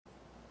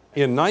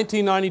In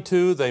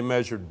 1992, they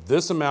measured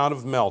this amount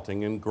of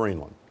melting in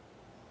Greenland.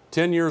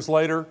 10 years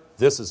later,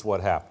 this is what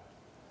happened.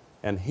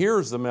 And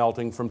here's the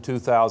melting from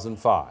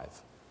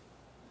 2005.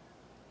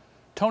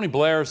 Tony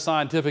Blair's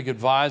scientific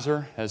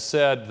advisor has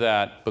said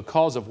that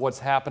because of what's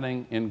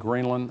happening in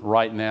Greenland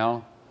right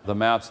now, the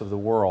maps of the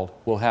world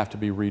will have to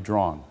be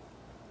redrawn.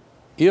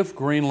 If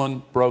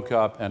Greenland broke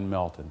up and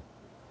melted,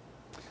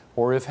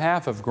 or if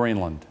half of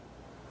Greenland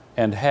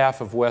and half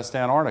of West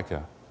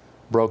Antarctica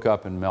broke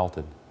up and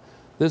melted,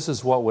 this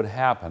is what would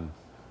happen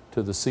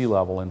to the sea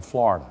level in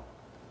Florida.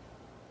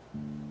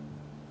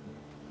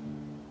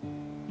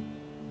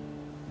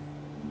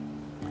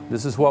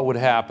 This is what would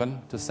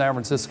happen to San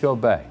Francisco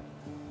Bay.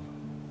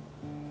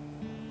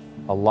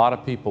 A lot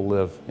of people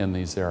live in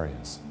these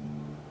areas.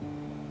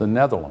 The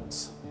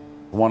Netherlands,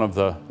 one of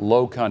the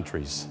low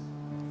countries,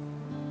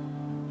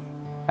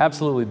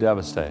 absolutely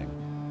devastating.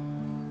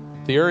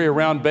 The area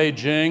around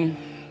Beijing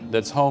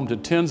that's home to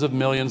tens of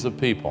millions of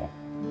people.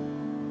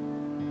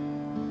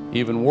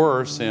 Even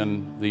worse,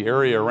 in the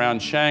area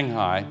around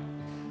Shanghai,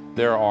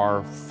 there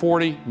are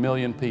 40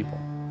 million people.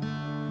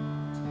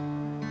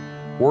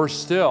 Worse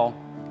still,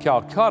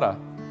 Calcutta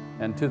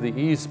and to the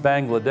east,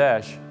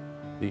 Bangladesh,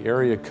 the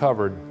area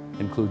covered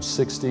includes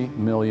 60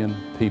 million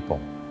people.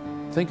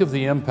 Think of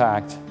the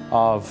impact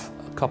of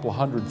a couple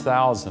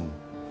 100,000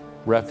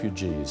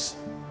 refugees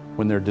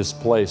when they're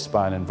displaced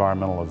by an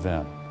environmental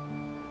event.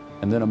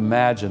 And then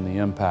imagine the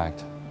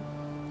impact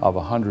of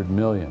 100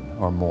 million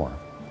or more.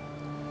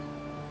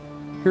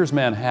 Here's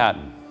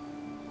Manhattan.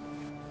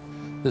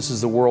 This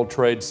is the World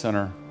Trade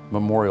Center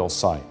memorial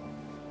site.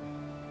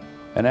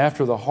 And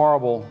after the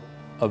horrible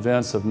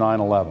events of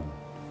 9/11,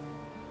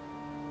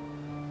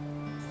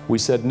 we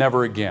said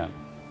never again.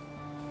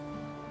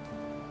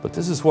 But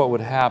this is what would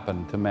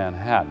happen to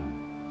Manhattan.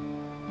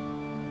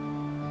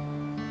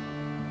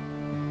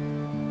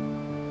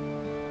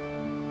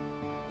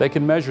 They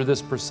can measure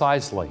this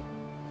precisely,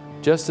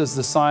 just as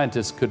the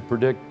scientists could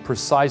predict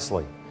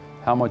precisely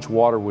how much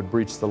water would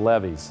breach the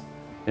levees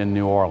in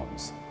New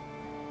Orleans.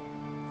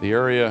 The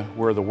area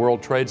where the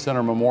World Trade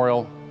Center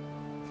Memorial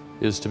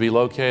is to be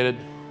located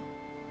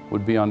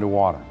would be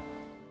underwater.